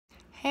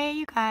Hey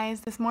you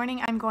guys, this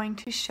morning I'm going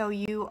to show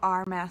you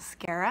our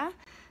mascara.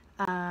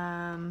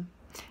 And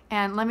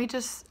let me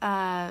just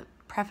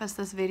preface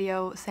this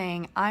video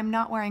saying I'm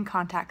not wearing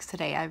contacts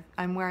today.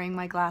 I'm wearing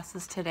my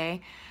glasses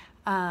today,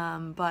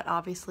 but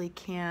obviously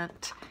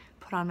can't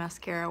put on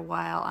mascara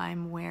while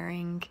I'm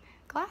wearing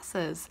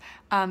glasses.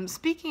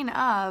 Speaking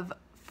of,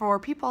 for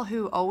people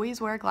who always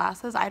wear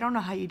glasses, I don't know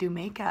how you do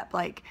makeup.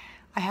 Like,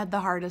 I had the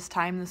hardest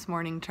time this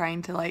morning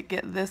trying to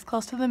get this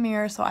close to the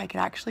mirror so I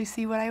could actually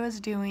see what I was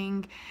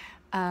doing.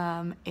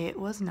 It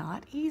was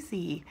not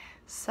easy.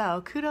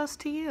 So kudos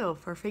to you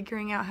for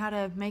figuring out how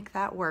to make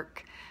that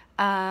work.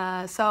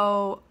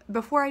 So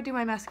before I do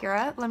my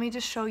mascara, let me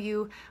just show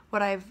you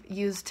what I've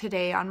used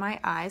today on my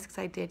eyes, because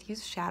I did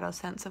use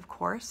SeneGence, of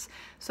course.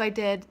 So I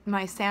did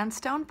my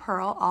Sandstone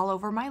Pearl all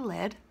over my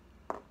lid.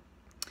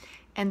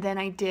 And then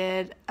I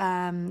did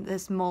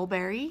this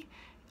Mulberry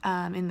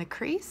in the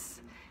crease.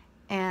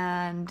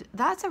 And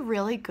that's a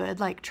really good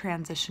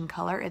transition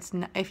color. It's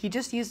if you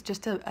just use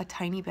just a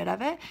tiny bit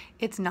of it,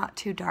 it's not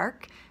too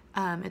dark.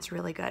 It's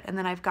really good. And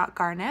then I've got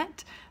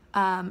Garnet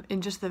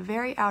in just the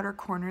very outer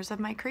corners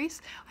of my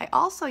crease. I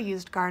also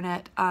used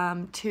Garnet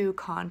to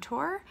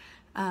contour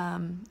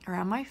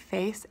around my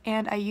face,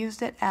 and I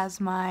used it as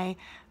my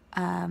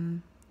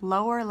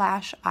lower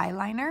lash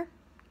eyeliner,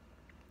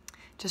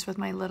 just with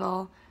my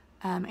little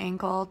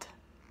angled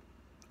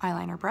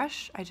eyeliner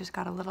brush. I just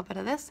got a little bit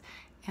of this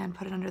and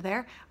put it under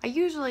there. I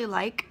usually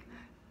like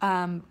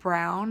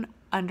brown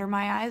under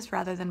my eyes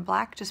rather than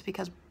black, just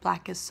because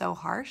black is so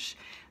harsh,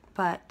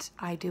 but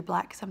I do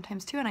black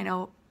sometimes too, and I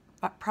know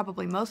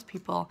probably most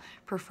people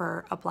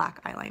prefer a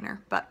black eyeliner,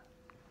 but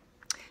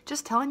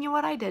just telling you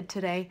what I did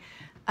today.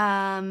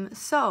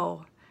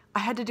 So I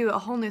had to do a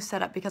whole new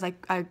setup because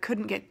I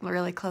couldn't get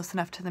really close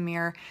enough to the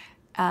mirror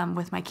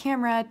with my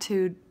camera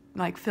to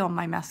film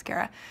my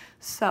mascara.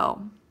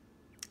 So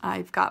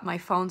I've got my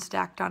phone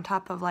stacked on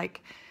top of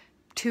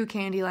 2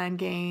 Candyland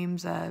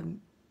games.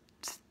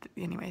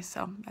 Anyway,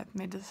 so I've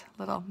made this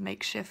little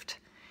makeshift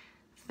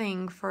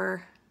thing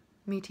for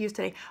me to use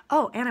today.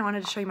 Oh, and I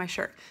wanted to show you my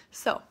shirt.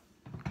 So,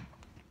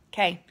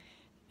 okay,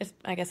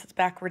 I guess it's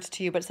backwards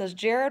to you, but it says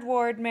Jared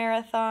Ward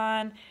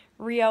Marathon,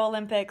 Rio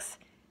Olympics,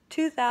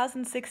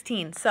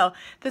 2016. So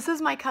this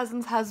is my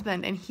cousin's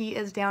husband, and he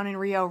is down in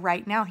Rio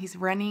right now. He's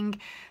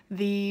running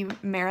the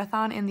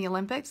marathon in the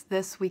Olympics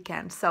this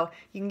weekend. So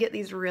you can get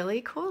these really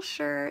cool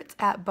shirts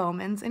at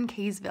Bowman's in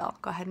Kaysville.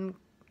 Go ahead and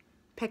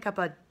pick up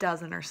a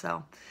dozen or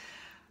so.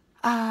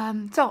 So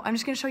I'm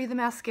just going to show you the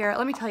mascara.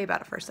 Let me tell you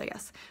about it first, I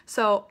guess.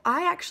 So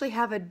I actually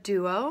have a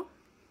duo.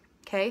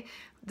 Okay,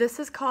 this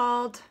is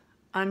called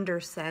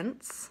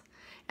UnderSense,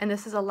 and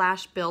this is a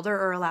lash builder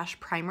or a lash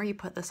primer. You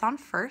put this on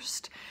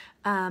first,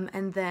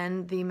 and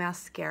then the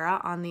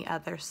mascara on the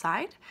other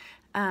side.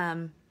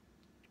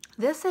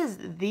 This is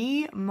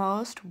the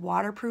most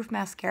waterproof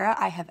mascara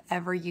I have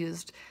ever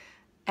used,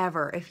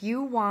 ever. If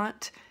you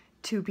want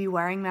to be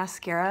wearing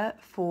mascara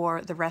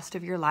for the rest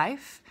of your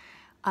life,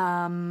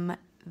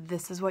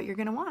 this is what you're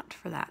going to want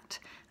for that.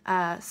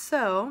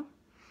 So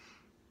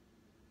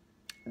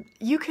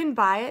you can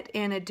buy it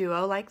in a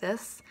duo like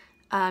this.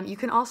 You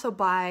can also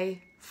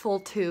buy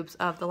full tubes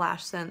of the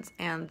LashSense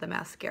and the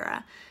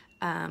mascara.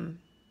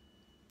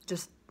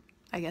 Just,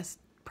 I guess,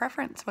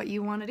 preference, what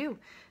you want to do.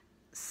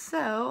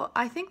 So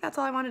I think that's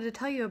all I wanted to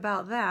tell you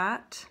about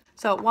that.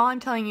 So while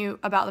I'm telling you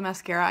about the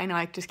mascara, I know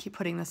I just keep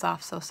putting this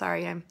off, so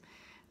sorry, I'm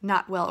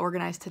not well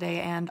organized today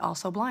and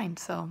also blind,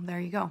 so there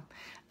you go.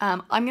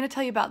 I'm going to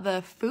tell you about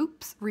the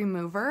Foops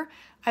Remover.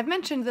 I've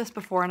mentioned this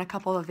before in a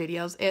couple of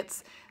videos.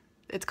 It's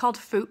called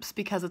Foops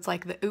because it's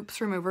like the Oops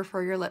Remover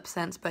for your lip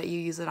sense, but you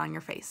use it on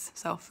your face,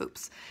 so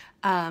Foops.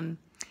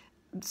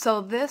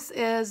 So this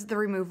is the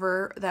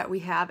remover that we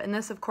have, and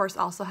this of course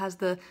also has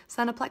the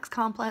Cineplex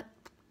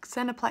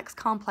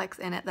complex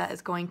in it that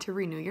is going to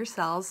renew your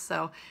cells.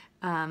 So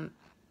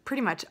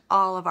pretty much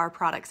all of our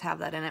products have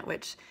that in it,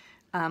 which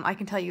I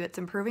can tell you it's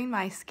improving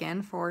my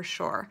skin for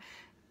sure.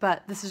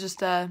 But this is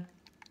just a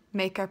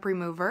makeup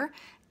remover,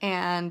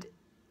 and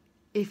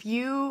if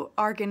you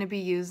are going to be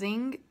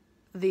using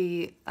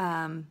the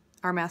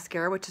our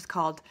mascara, which is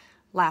called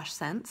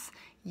LashSense,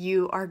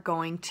 you are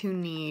going to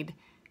need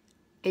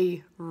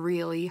a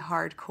really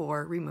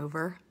hardcore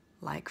remover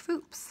like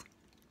Foops.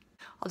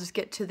 I'll just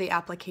get to the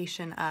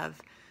application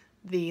of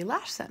the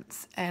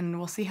LashSense and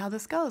we'll see how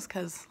this goes,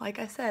 because like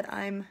I said,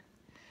 I'm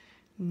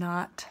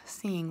not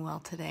seeing well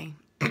today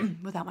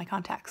without my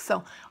contacts.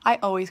 So I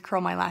always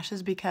curl my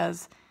lashes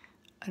because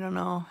I don't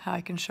know how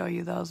I can show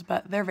you those,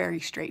 but they're very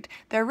straight.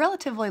 They're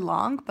relatively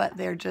long, but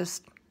they're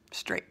just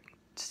straight,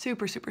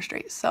 super, super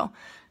straight. So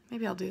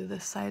maybe I'll do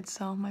this side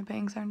so my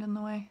bangs aren't in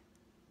the way.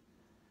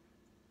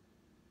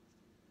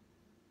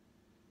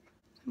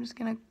 I'm just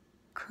gonna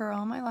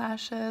curl my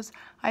lashes.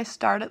 I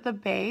start at the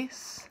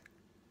base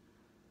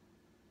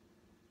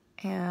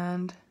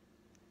and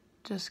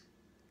just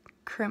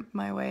crimp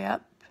my way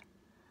up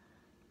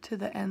to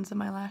the ends of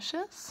my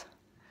lashes.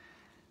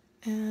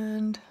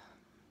 And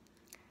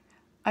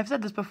I've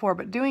said this before,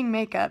 but doing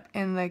makeup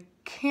in the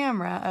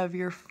camera of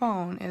your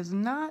phone is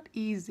not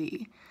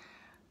easy.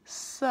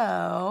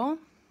 So,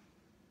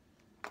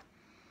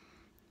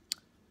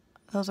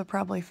 those are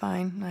probably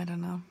fine, I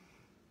don't know.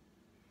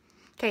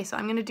 Okay, so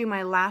I'm gonna do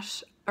my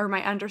lash, or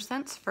my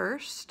UnderSense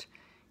first.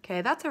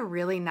 Okay, that's a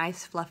really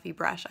nice fluffy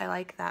brush. I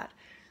like that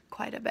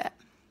quite a bit.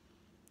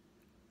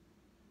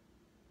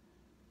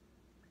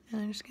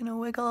 And I'm just gonna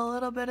wiggle a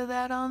little bit of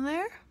that on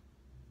there.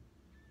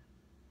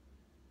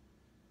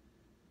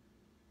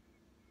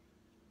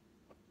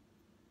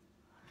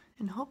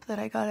 And hope that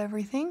I got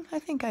everything. I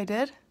think I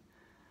did.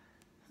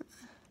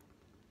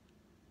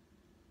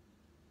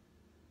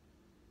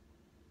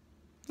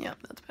 Yep,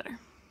 that's better.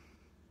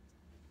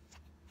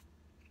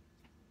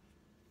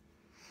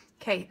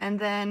 Okay, and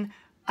then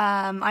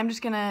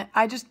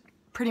I just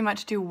pretty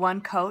much do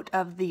one coat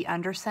of the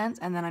UnderSense,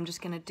 and then I'm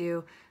just gonna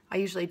do, I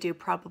usually do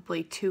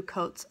probably 2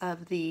 coats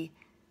of the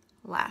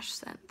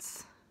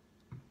LashSense.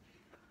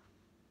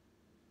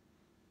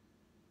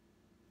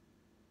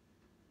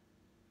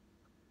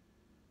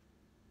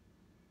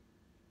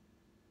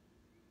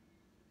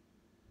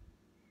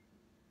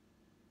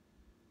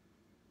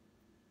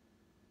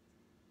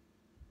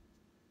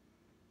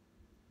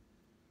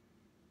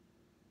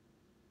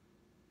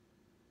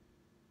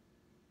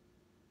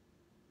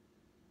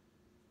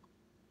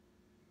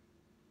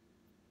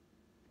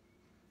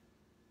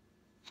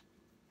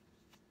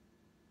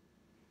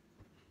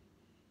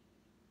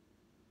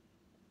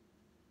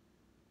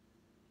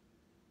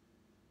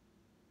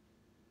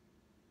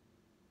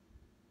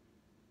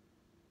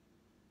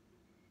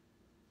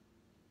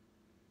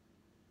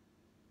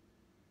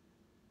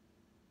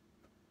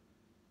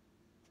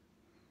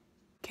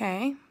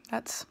 Okay,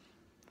 that's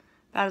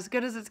about as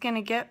good as it's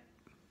gonna get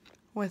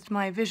with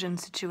my vision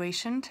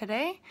situation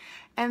today.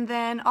 And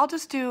then I'll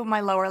just do my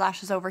lower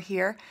lashes over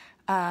here,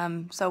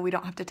 so we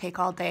don't have to take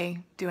all day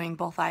doing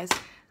both eyes.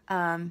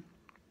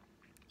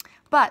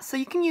 But so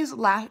you can use the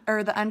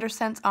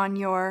UnderSense on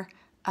your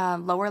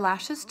lower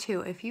lashes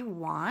too if you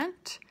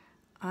want.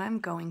 I'm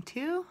going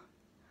to.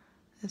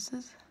 This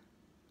is.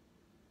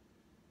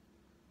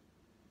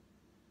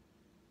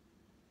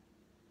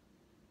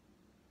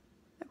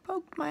 I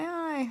poked my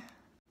eye.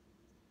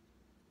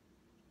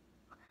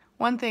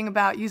 One thing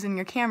about using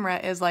your camera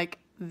is like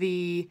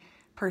the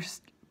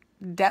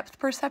depth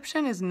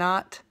perception is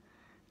not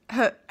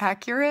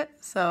accurate,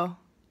 so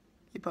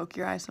you poke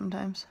your eye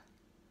sometimes.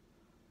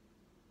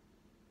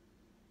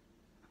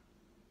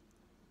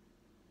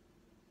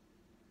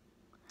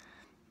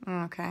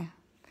 Okay.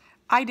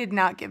 I did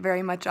not get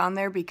very much on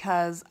there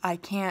because I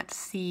can't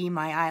see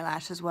my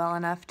eyelashes well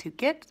enough to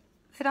get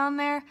it on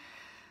there,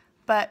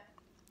 but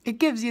it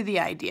gives you the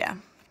idea.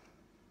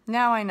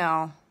 Now I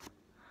know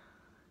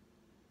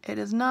it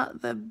is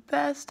not the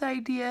best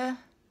idea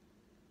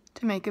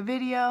to make a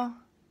video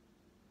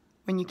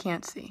when you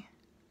can't see.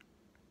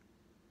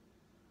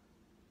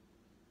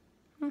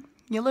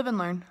 You live and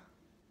learn.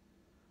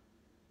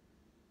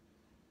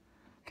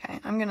 Okay,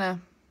 I'm gonna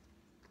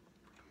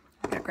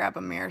grab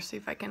a mirror, see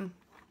if I can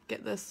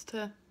get this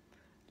to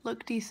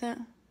look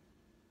decent.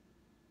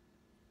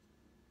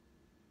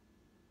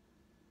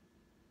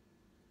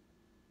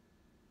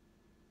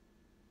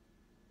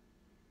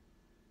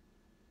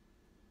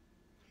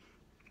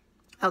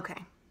 Okay,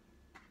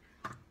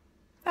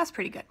 that's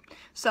pretty good.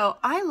 So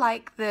I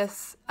like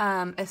this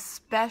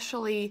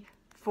especially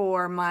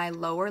for my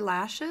lower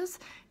lashes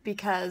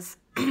because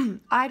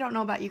I don't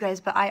know about you guys,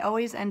 but I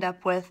always end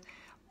up with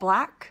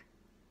black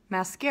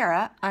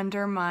mascara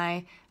under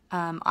my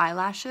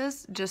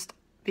eyelashes just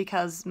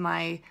because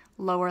my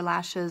lower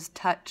lashes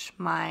touch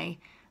my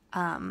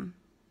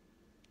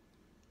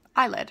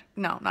eyelid.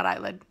 No, not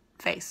eyelid,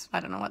 face. I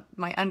don't know what,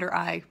 my under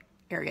eye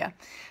area.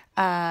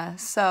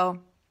 So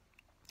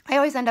I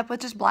always end up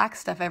with just black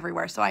stuff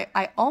everywhere. So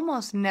I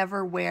almost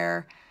never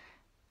wear,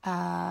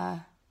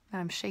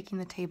 I'm shaking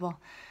the table.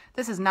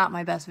 This is not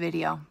my best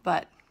video,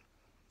 but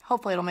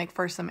hopefully it'll make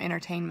for some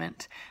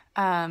entertainment.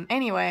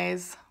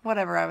 Anyways,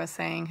 whatever I was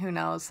saying, who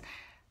knows.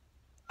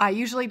 I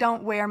usually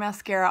don't wear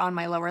mascara on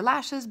my lower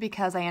lashes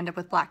because I end up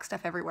with black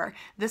stuff everywhere.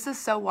 This is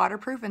so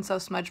waterproof and so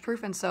smudge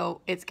proof, and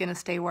so it's gonna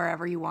stay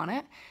wherever you want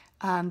it,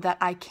 that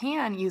I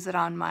can use it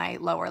on my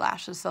lower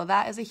lashes. So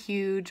that is a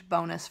huge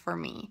bonus for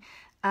me.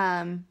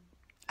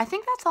 I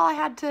think that's all I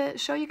had to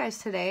show you guys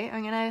today.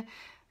 I'm gonna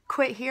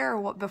quit here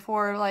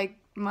before like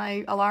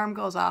my alarm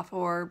goes off,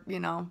 or you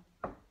know,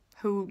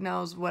 who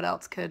knows what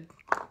else could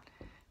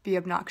be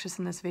obnoxious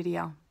in this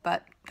video.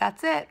 But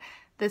that's it.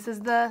 This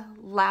is the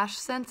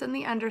LashSense and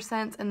the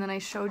UnderSense, and then I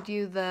showed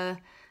you the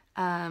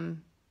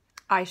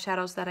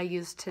eyeshadows that I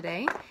used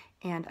today,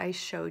 and I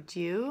showed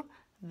you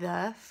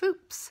the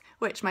Foops,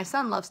 which my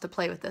son loves to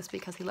play with this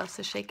because he loves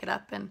to shake it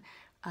up and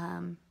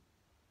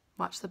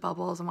watch the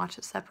bubbles and watch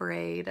it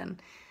separate.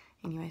 And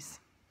anyways,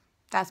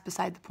 that's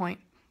beside the point.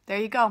 There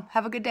you go.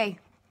 Have a good day.